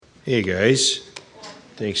Hey guys,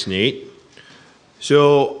 thanks Nate.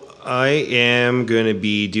 So I am going to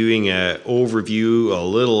be doing an overview, a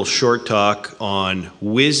little short talk on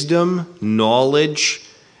wisdom, knowledge,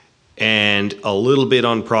 and a little bit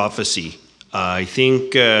on prophecy. I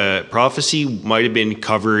think prophecy might have been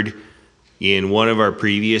covered in one of our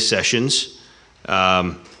previous sessions,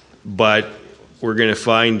 but we're going to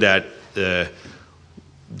find that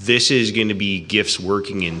this is going to be gifts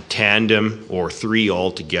working in tandem or three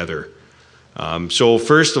altogether. So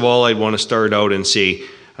first of all, I'd want to start out and say,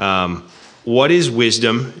 what is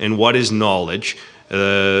wisdom and what is knowledge?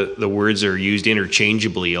 The words are used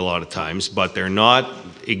interchangeably a lot of times, but they're not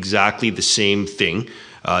exactly the same thing.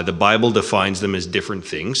 The Bible defines them as different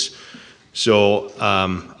things. So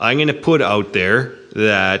I'm going to put out there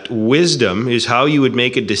that wisdom is how you would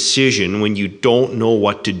make a decision when you don't know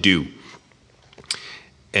what to do.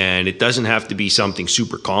 And it doesn't have to be something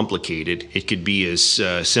super complicated. It could be as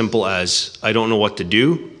simple as, I don't know what to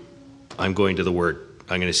do, I'm going to the Word.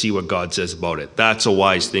 I'm going to see what God says about it. That's a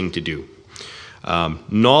wise thing to do.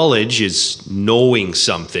 Knowledge is knowing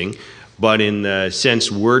something, but in the sense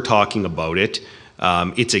we're talking about it,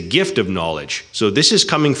 it's a gift of knowledge. So this is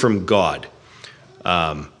coming from God.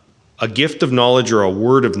 A gift of knowledge or a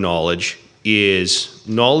word of knowledge is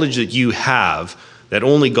knowledge that you have that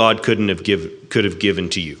only God could have given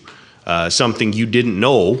to you. Something you didn't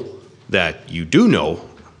know that you do know,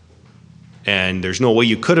 and there's no way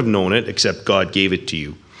you could have known it except God gave it to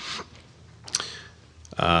you.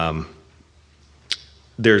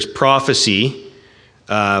 There's prophecy.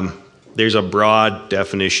 There's a broad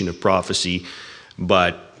definition of prophecy,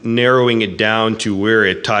 but narrowing it down to where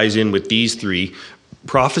it ties in with these three,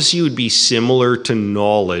 prophecy would be similar to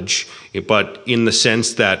knowledge, but in the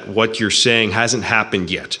sense that what you're saying hasn't happened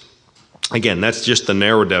yet. Again, that's just the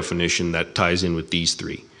narrow definition that ties in with these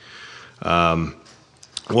three. What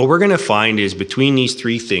we're going to find is between these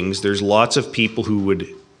three things, there's lots of people who would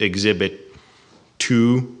exhibit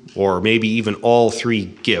two or maybe even all three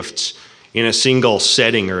gifts in a single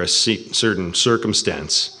setting or a certain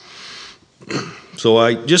circumstance. So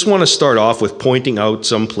I just want to start off with pointing out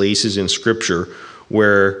some places in Scripture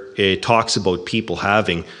where it talks about people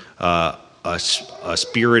having a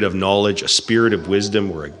spirit of knowledge, a spirit of wisdom,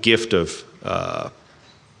 or a gift of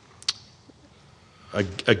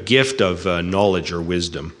knowledge or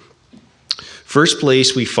wisdom. First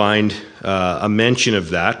place we find a mention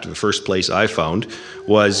of that, the first place I found,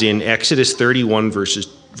 was in Exodus 31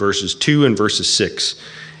 verses 2 and verses 6.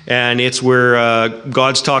 And it's where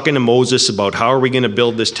God's talking to Moses about how are we going to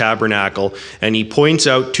build this tabernacle. And he points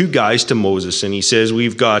out two guys to Moses. And he says,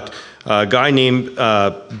 we've got a guy named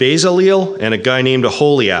Bezaleel and a guy named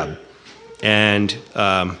Aholiab. And,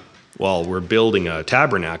 we're building a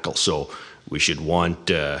tabernacle, so we should want,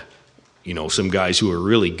 some guys who are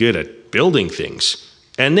really good at building things.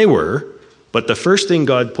 And they were. But the first thing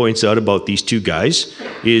God points out about these two guys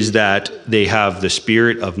is that they have the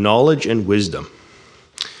spirit of knowledge and wisdom.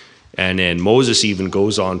 And then Moses even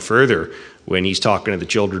goes on further when he's talking to the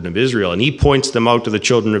children of Israel, and he points them out to the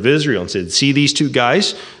children of Israel and said, see these two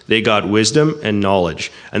guys? They got wisdom and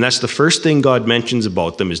knowledge. And that's the first thing God mentions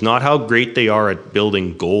about them, is not how great they are at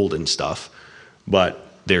building gold and stuff, but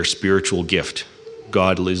their spiritual gift.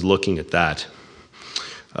 God is looking at that.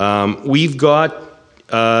 We've got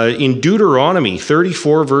in Deuteronomy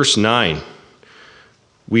 34 verse 9,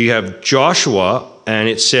 we have Joshua, and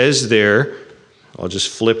it says there, I'll just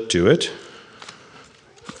flip to it.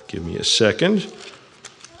 Give me a second.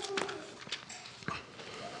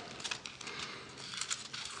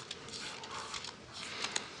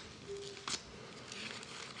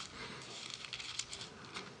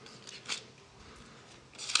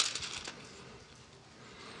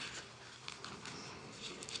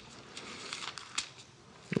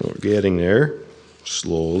 We're getting there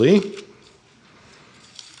slowly.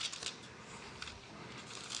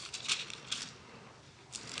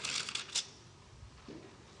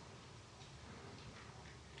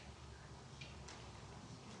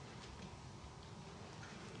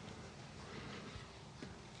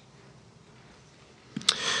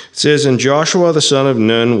 It says, and Joshua the son of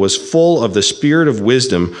Nun was full of the spirit of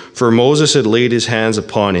wisdom, for Moses had laid his hands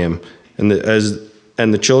upon him, and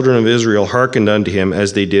the children of Israel hearkened unto him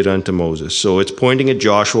as they did unto Moses. So it's pointing at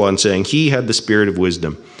Joshua and saying he had the spirit of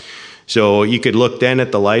wisdom. So you could look then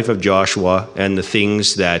at the life of Joshua and the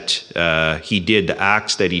things that he did, the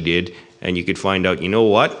acts that he did, and you could find out, you know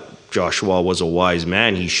what? Joshua was a wise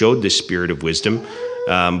man. He showed this spirit of wisdom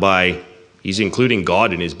he's including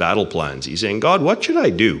God in his battle plans. He's saying, God, what should I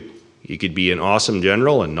do? You could be an awesome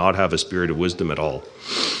general and not have a spirit of wisdom at all.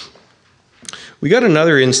 We got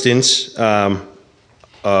another instance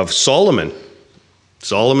of Solomon.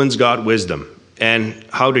 Solomon's got wisdom. And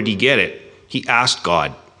how did he get it? He asked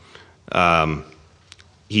God.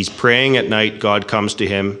 He's praying at night. God comes to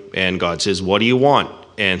him, and God says, "What do you want?"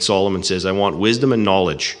 And Solomon says, "I want wisdom and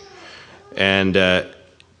knowledge." And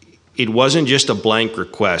it wasn't just a blank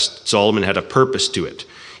request. Solomon had a purpose to it.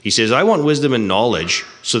 He says, "I want wisdom and knowledge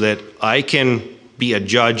so that I can be a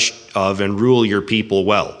judge of and rule your people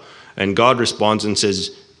well." And God responds and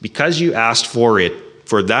says, "Because you asked for it,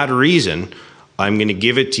 for that reason, I'm going to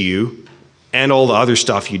give it to you and all the other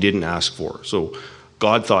stuff you didn't ask for." So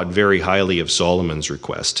God thought very highly of Solomon's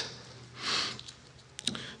request.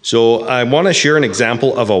 So I want to share an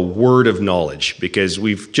example of a word of knowledge, because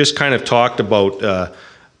we've just kind of talked about,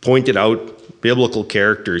 pointed out biblical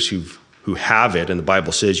characters who have it, and the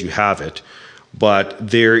Bible says you have it. But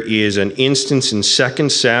there is an instance in 2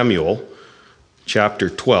 Samuel chapter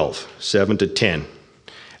 12, 7 to 10.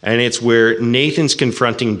 And it's where Nathan's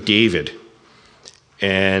confronting David.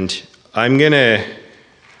 And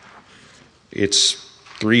it's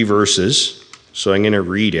 3 verses, so I'm going to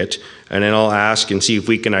read it, and then I'll ask and see if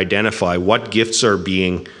we can identify what gifts are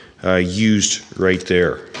being used right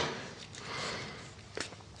there.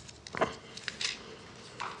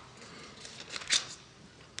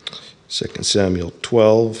 Second Samuel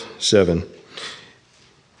 12, 7.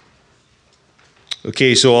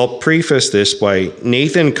 Okay, so I'll preface this by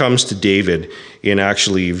Nathan comes to David in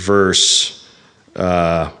actually verse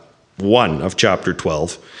 1 of chapter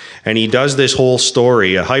 12. And he does this whole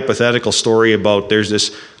story, a hypothetical story about there's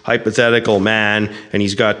this hypothetical man, and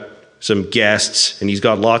he's got some guests, and he's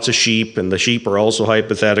got lots of sheep, and the sheep are also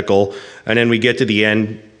hypothetical. And then we get to the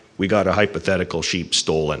end, we got a hypothetical sheep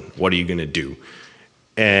stolen. What are you going to do?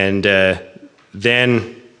 And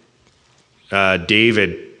then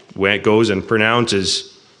David goes and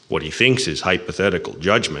pronounces what he thinks is hypothetical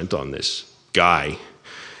judgment on this guy.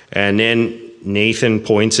 And then Nathan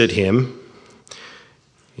points at him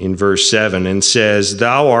in verse 7 and says,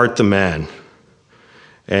 "Thou art the man."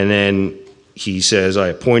 And then he says, "I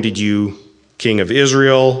appointed you king of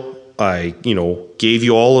Israel. I, gave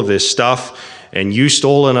you all of this stuff, and you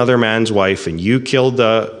stole another man's wife, and you killed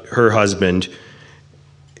her husband."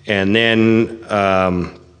 And then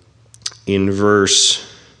in verse,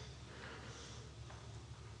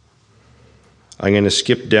 I'm going to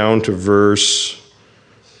skip down to verse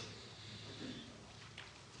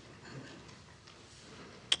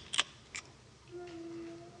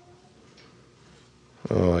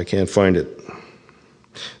 'Oh, I can't find it.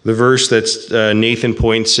 The verse that's Nathan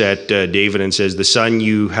points at David and says, "The son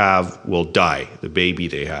you have will die," the baby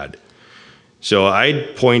they had. So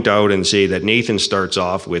I'd point out and say that Nathan starts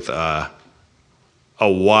off with a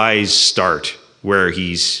wise start where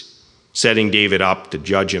he's setting David up to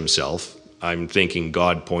judge himself. I'm thinking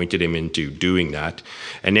God pointed him into doing that.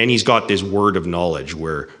 And then he's got this word of knowledge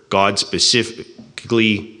where God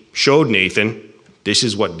specifically showed Nathan, this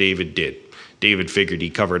is what David did. David figured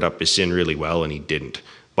he covered up his sin really well, and he didn't.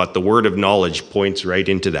 But the word of knowledge points right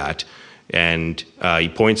into that. And he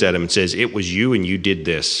points at him and says, "It was you, and you did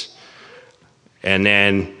this." And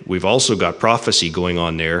then we've also got prophecy going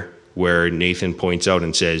on there where Nathan points out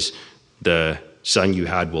and says, "The son you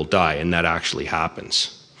had will die," and that actually happens.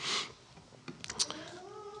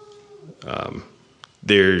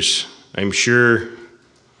 There's, I'm sure,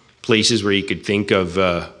 places where you could think of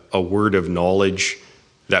a word of knowledge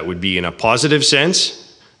that would be in a positive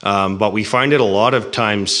sense, but we find it a lot of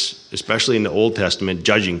times, especially in the Old Testament,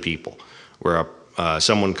 judging people, where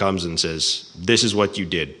someone comes and says, "This is what you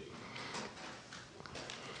did."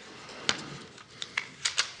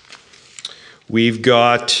 We've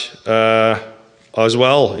got as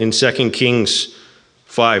well in 2 Kings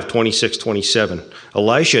 5, 26, 27,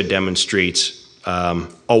 Elisha demonstrates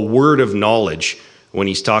a word of knowledge when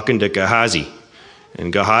he's talking to Gehazi.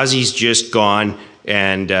 And Gehazi's just gone,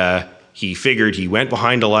 and he figured he went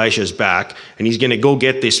behind Elisha's back, and he's going to go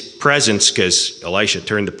get this presents because Elisha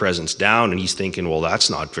turned the presents down, and he's thinking, well, that's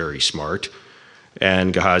not very smart.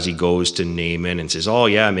 And Gehazi goes to Naaman and says, "Oh,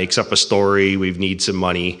 yeah," makes up a story. "We need some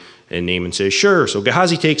money." And Naaman says, "Sure." So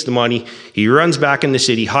Gehazi takes the money. He runs back in the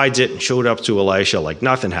city, hides it, and showed up to Elisha like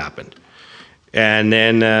nothing happened. And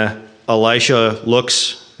then Elisha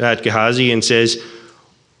looks at Gehazi and says,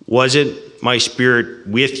 "Wasn't my spirit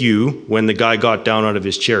with you when the guy got down out of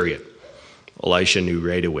his chariot?" Elisha knew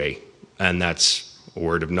right away. And that's a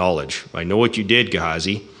word of knowledge. "I know what you did,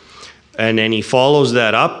 Gehazi." And then he follows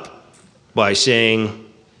that up by saying,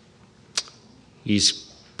 he's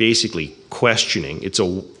basically questioning. It's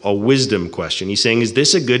a wisdom question. He's saying, is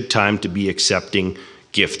this a good time to be accepting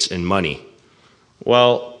gifts and money?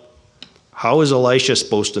 Well, How is Elisha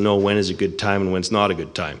supposed to know when is a good time and when's not a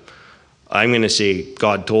good time? I'm going to say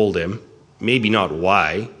God told him, maybe not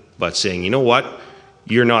why, but saying, you know what?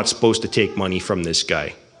 You're not supposed to take money from this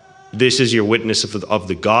guy. This is your witness of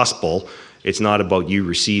the gospel. It's not about you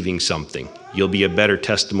receiving something. You'll be a better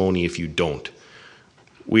testimony if you don't.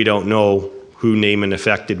 We don't know who Naaman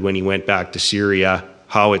affected when he went back to Syria,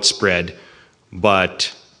 how it spread,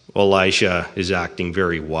 but Elisha is acting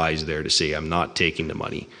very wise there to say, I'm not taking the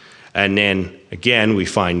money. And then, again, we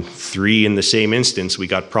find 3 in the same instance. We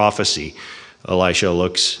got prophecy. Elisha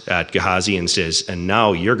looks at Gehazi and says, and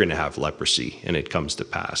now you're going to have leprosy, and it comes to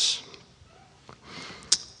pass.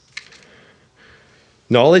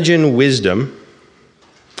 Knowledge and wisdom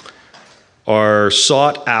are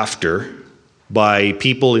sought after by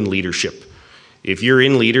people in leadership. If you're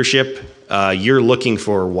in leadership, you're looking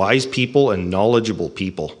for wise people and knowledgeable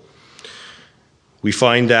people. We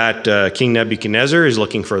find that King Nebuchadnezzar is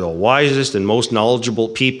looking for the wisest and most knowledgeable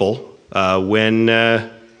people when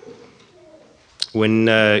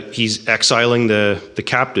he's exiling the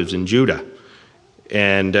captives in Judah.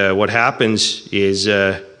 And what happens is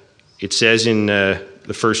it says in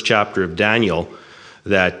the first chapter of Daniel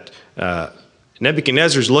that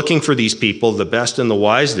Nebuchadnezzar's looking for these people, the best and the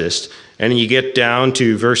wisest. And you get down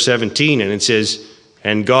to verse 17 and it says,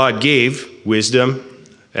 and God gave wisdom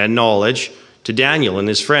and knowledge to Daniel and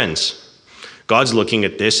his friends. God's looking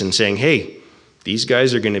at this and saying, hey, these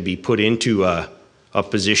guys are going to be put into a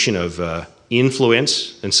position of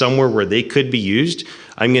influence and somewhere where they could be used.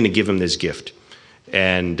 I'm going to give them this gift.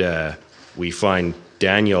 And we find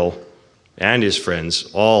Daniel and his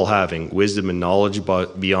friends all having wisdom and knowledge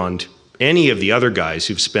beyond any of the other guys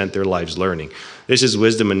who've spent their lives learning. This is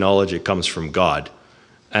wisdom and knowledge that comes from God.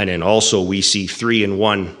 And then also we see 3 in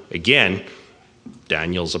 1 again.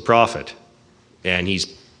 Daniel's a prophet. And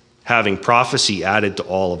he's having prophecy added to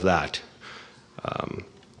all of that.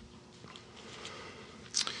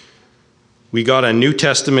 We got a New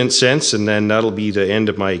Testament sense, and then that'll be the end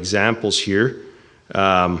of my examples here,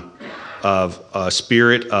 of a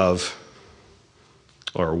spirit of,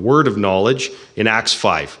 or word of knowledge in Acts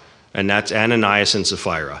 5, and that's Ananias and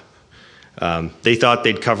Sapphira. They thought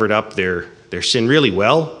they'd covered up their sin really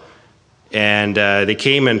well, and they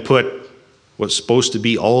came and put what's supposed to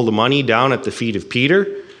be all the money down at the feet of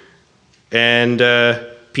Peter, and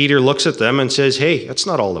Peter looks at them and says, hey, that's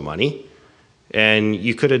not all the money. And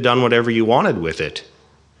you could have done whatever you wanted with it.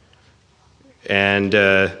 And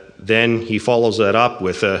then he follows that up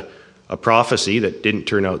with a prophecy that didn't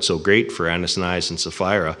turn out so great for Ananias and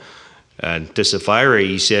Sapphira. And to Sapphira,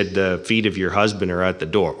 he said, the feet of your husband are at the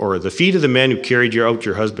door. Or the feet of the men who carried you out,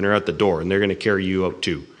 your husband, are at the door, and they're going to carry you out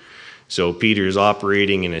too. So Peter is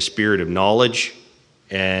operating in a spirit of knowledge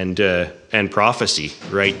and prophecy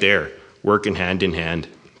right there, working hand in hand.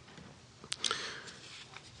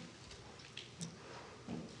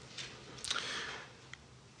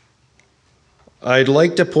 I'd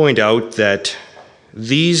like to point out that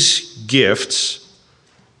these gifts,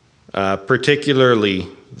 particularly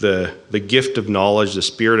the gift of knowledge, the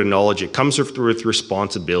spirit of knowledge, it comes with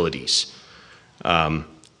responsibilities.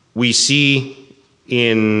 We see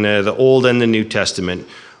in the Old and the New Testament,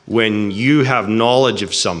 when you have knowledge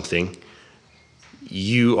of something,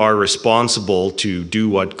 you are responsible to do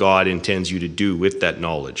what God intends you to do with that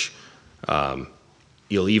knowledge.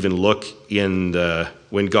 You'll even look in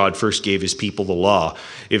when God first gave his people the law.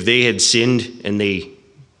 If they had sinned and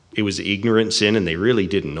it was ignorant sin and they really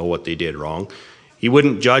didn't know what they did wrong, he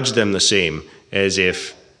wouldn't judge them the same as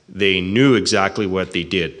if they knew exactly what they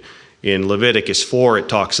did. In Leviticus 4, it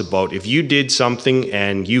talks about if you did something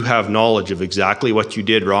and you have knowledge of exactly what you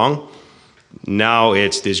did wrong, now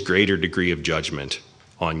it's this greater degree of judgment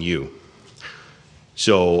on you.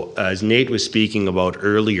 So as Nate was speaking about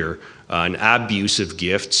earlier, an abuse of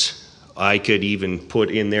gifts, I could even put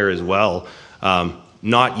in there as well,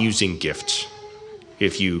 not using gifts.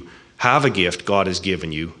 If you have a gift God has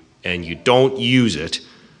given you and you don't use it,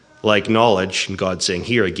 like knowledge, and God's saying,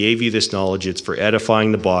 here, I gave you this knowledge, it's for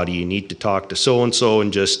edifying the body, you need to talk to so-and-so,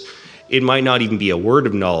 and just, it might not even be a word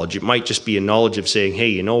of knowledge, it might just be a knowledge of saying, hey,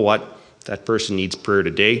 you know what, that person needs prayer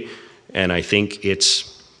today, and I think you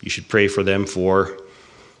should pray for them for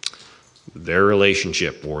their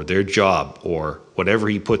relationship or their job or whatever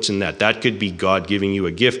he puts in that. That could be God giving you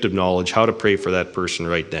a gift of knowledge, how to pray for that person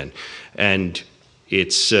right then. And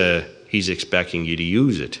he's expecting you to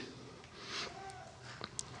use it.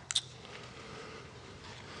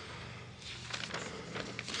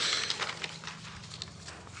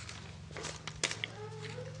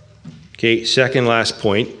 Okay, second last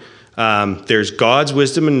point. There's God's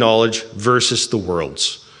wisdom and knowledge versus the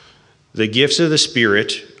world's. The gifts of the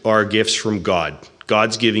Spirit are gifts from God.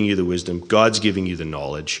 God's giving you the wisdom. God's giving you the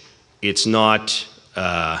knowledge. It's not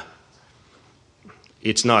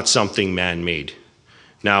something man-made.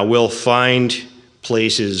 Now, we'll find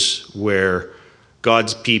places where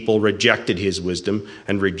God's people rejected his wisdom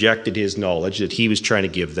and rejected his knowledge that he was trying to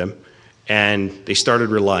give them, and they started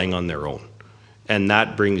relying on their own. And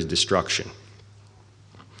that brings destruction.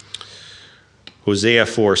 Hosea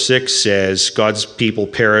 4:6 says, God's people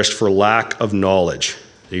perished for lack of knowledge.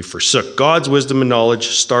 They forsook God's wisdom and knowledge,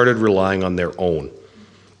 started relying on their own.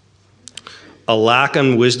 A lack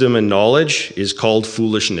of wisdom and knowledge is called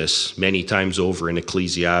foolishness many times over in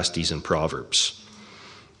Ecclesiastes and Proverbs.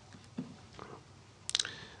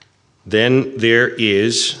 Then there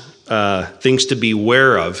is things to be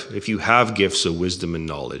aware of if you have gifts of wisdom and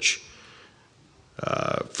knowledge.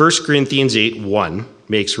 1 Corinthians 8:1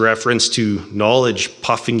 makes reference to knowledge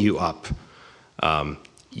puffing you up.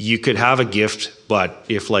 You could have a gift, but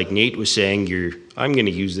if, like Nate was saying, I'm going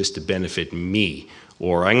to use this to benefit me,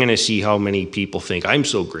 or I'm going to see how many people think I'm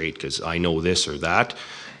so great because I know this or that,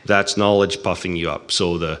 that's knowledge puffing you up.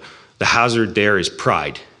 So the hazard there is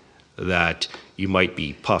pride, that you might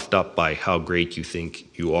be puffed up by how great you think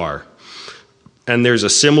you are. And there's a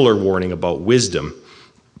similar warning about wisdom.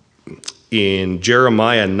 In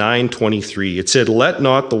Jeremiah 9:23, it said, "Let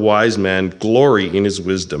not the wise man glory in his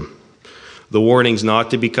wisdom." The warning's not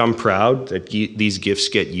to become proud, that these gifts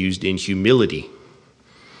get used in humility.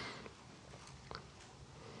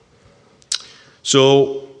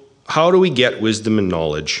 So, how do we get wisdom and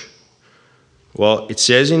knowledge? Well, it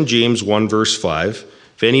says in James 1 verse 5,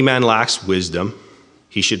 if any man lacks wisdom,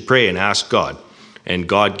 he should pray and ask God, and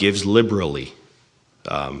God gives liberally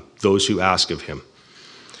those who ask of him.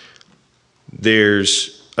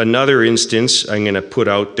 There's another instance I'm going to put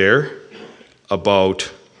out there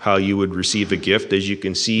about how you would receive a gift. As you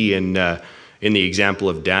can see in the example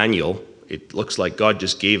of Daniel, it looks like God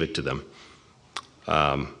just gave it to them.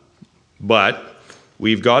 But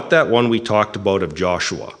we've got that one we talked about of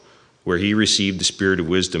Joshua, where he received the spirit of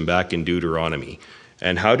wisdom back in Deuteronomy.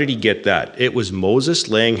 And how did he get that? It was Moses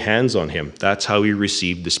laying hands on him. That's how he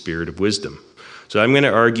received the spirit of wisdom. So I'm going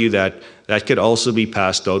to argue that that could also be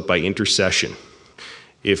passed out by intercession.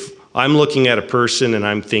 If I'm looking at a person and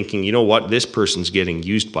I'm thinking, you know what, this person's getting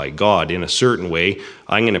used by God in a certain way,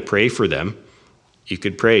 I'm going to pray for them. You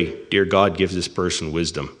could pray, dear God, give this person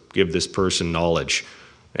wisdom, give this person knowledge,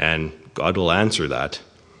 and God will answer that.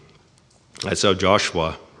 That's how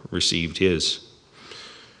Joshua received his.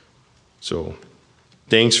 So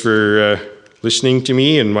thanks for listening to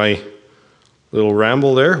me and my little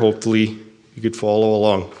ramble there. Hopefully you could follow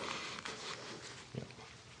along.